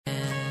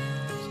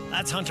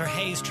That's Hunter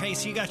Hayes.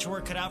 Tracy, you got your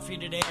work cut out for you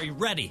today. Are you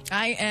ready?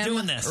 I am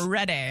doing this.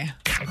 Ready.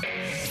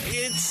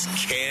 It's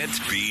Can't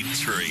Beat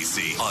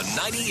Tracy on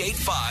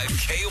 98.5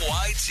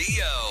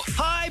 KYTO.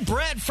 Hi,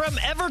 Brett from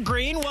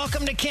Evergreen.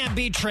 Welcome to Can't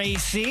Beat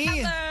Tracy.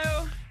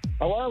 Hello.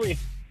 How are we?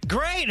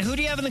 Great. Who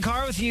do you have in the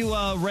car with you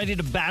ready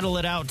to battle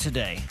it out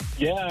today?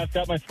 Yeah, I've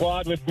got my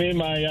squad with me.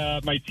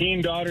 My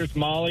teen daughters,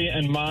 Molly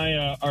and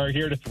Maya, are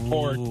here to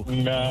support. Ooh.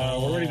 And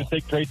we're ready to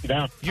take Tracy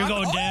down. You're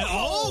going down.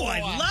 Oh, I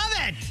love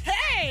it.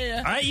 Hey.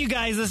 All right, you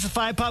guys, this is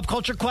 5 pop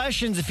culture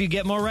questions. If you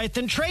get more right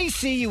than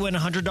Tracy, you win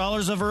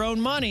 $100 of her own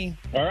money.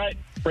 All right,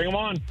 bring them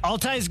on. All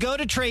ties go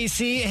to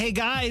Tracy. Hey,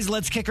 guys,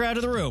 let's kick her out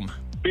of the room.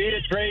 Beat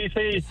it,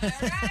 Tracy. All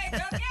right, go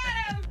get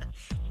him.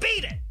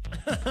 Beat it.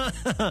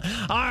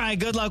 All right,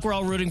 good luck. We're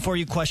all rooting for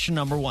you. Question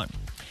number 1.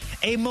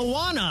 A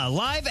Moana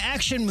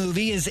live-action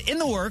movie is in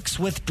the works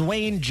with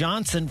Dwayne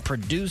Johnson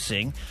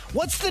producing.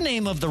 What's the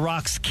name of The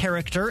Rock's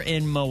character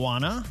in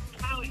Moana?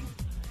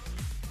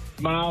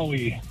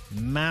 Maui.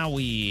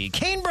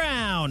 Kane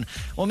Brown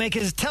will make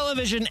his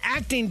television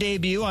acting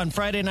debut on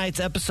Friday night's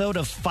episode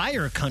of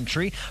Fire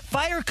Country.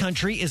 Fire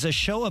Country is a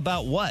show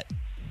about what?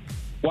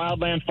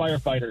 Wildland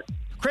firefighter.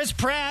 Chris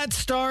Pratt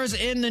stars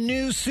in the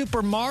new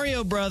Super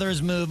Mario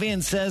Brothers movie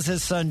and says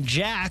his son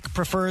Jack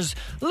prefers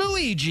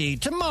Luigi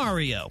to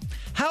Mario.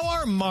 How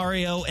are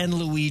Mario and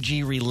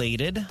Luigi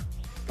related?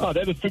 Oh,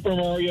 they're the Super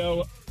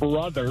Mario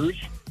Brothers.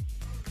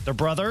 They're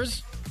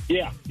brothers?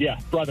 Yeah,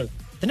 brother.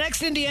 The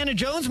next Indiana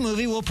Jones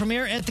movie will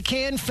premiere at the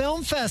Cannes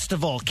Film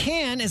Festival.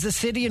 Cannes is a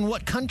city in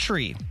what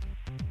country?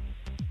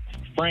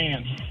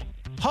 France.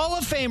 Hall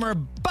of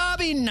Famer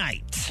Bobby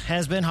Knight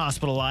has been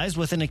hospitalized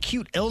with an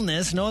acute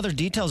illness. No other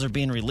details are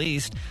being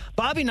released.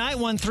 Bobby Knight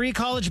won 3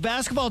 college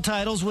basketball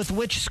titles with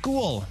which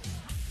school?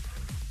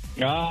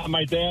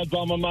 My dad's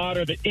alma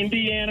mater, the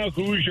Indiana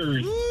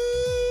Hoosiers.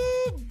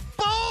 Ooh,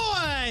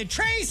 boy!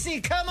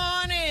 Tracy, come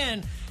on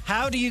in.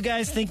 How do you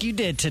guys think you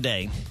did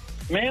today?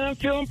 Man, I'm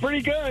feeling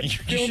pretty good.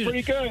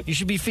 Pretty good. You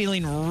should be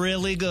feeling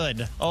really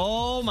good.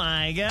 Oh,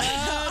 my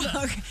God.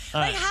 Okay.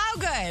 Like, how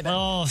good?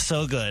 Oh,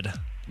 so good.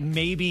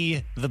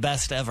 Maybe the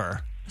best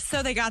ever.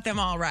 So they got them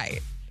all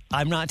right.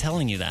 I'm not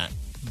telling you that,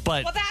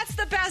 but Well, that's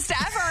the best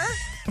ever.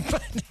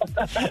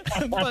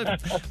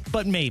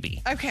 but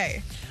maybe.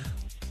 Okay.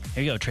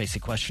 Here you go, Tracy.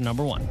 Question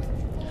number 1.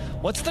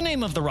 What's the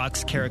name of The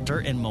Rock's character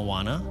in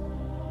Moana?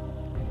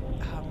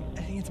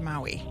 I think it's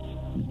Maui.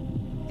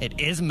 It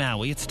is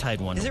Maui. It's tied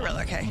 1-1. Is it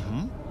really? Okay.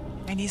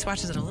 Mm-hmm. My niece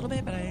watches it a little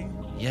bit, but I...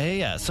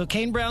 Yeah. So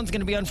Kane Brown's going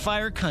to be on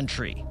Fire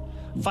Country.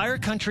 Fire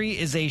Country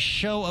is a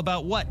show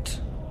about what?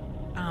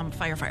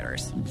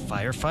 Firefighters.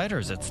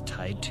 Firefighters. It's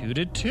tied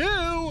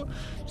 2-2.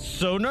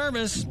 So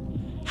nervous.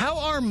 How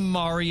are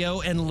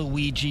Mario and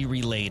Luigi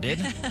related?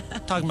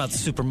 Talking about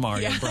Super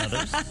Mario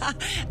Brothers.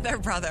 They're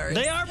brothers.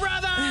 They are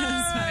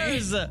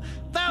brothers!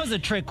 That was a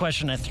trick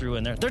question I threw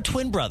in there. They're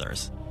twin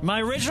brothers.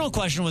 My original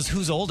question was,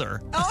 who's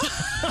older?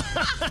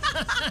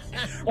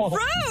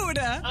 Rude!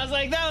 I was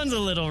like, that one's a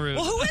little rude.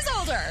 Well, who is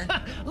older?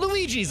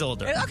 Luigi's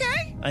older.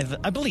 Okay.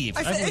 I believe.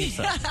 I believe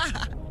so.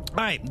 All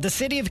right, the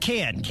city of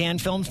Cannes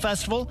Film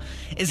Festival,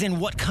 is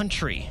in what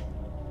country?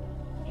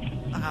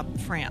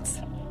 France.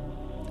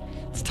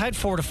 It's tied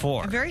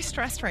 4-4. I'm very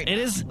stressed right now. It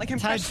is like I'm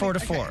tied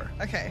questioning-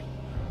 4-4. Okay.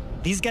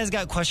 These guys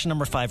got question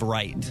number 5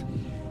 right.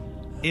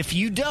 If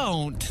you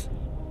don't,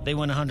 they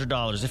win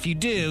 $100. If you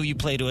do, you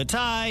play to a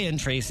tie, and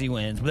Tracy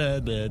wins. Blah,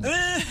 blah,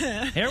 blah.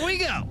 Here we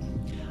go.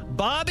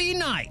 Bobby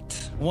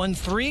Knight won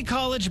 3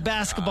 college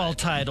basketball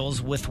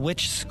titles with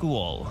which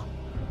school?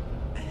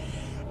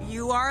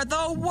 You are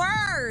the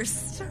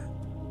worst.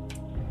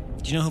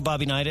 Do you know who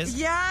Bobby Knight is?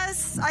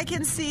 Yes, I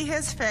can see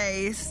his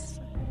face.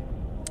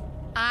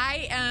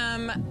 I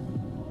am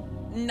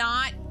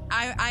not...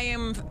 I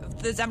am...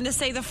 I'm going to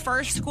say the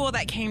first school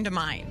that came to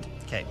mind.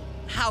 Okay.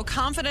 How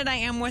confident I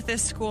am with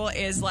this school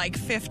is like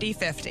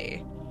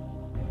 50-50.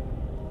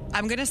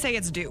 I'm going to say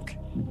it's Duke.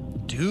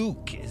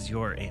 Duke is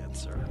your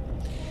answer.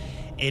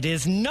 It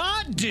is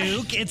not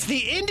Duke. It's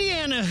the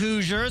Indiana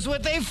Hoosiers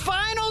with a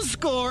final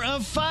score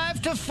of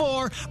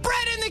 5-4.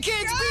 Brett and the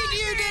kids beat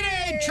you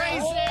today,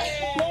 Tracy.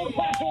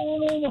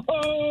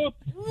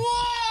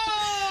 Whoa!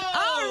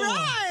 All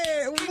right.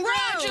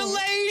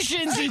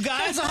 Congratulations, you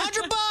guys.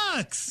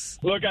 $100.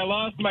 Look, I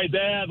lost my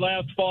dad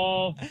last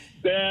fall.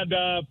 Dad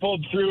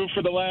pulled through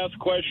for the last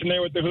question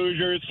there with the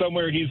Hoosiers.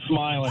 Somewhere he's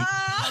smiling.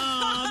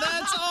 Oh,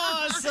 that's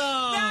awesome.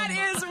 That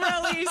is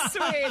really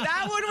sweet.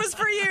 That one was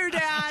for you,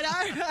 Dad.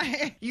 All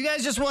right. You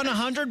guys just won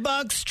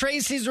 $100.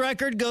 Tracy's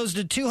record goes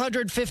to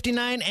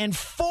 259 and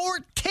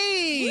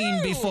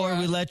 14. Before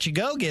we let you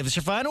go, give us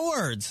your final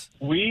words.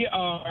 We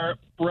are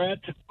Brett,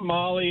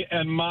 Molly,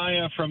 and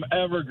Maya from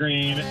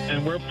Evergreen,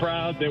 and we're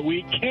proud that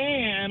we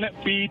can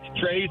beat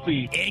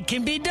Tracy. It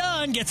can be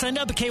done. Get signed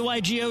up at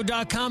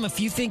kygo.com if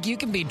you think you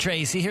can beat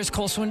Tracy. Here's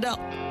Cole Swindell.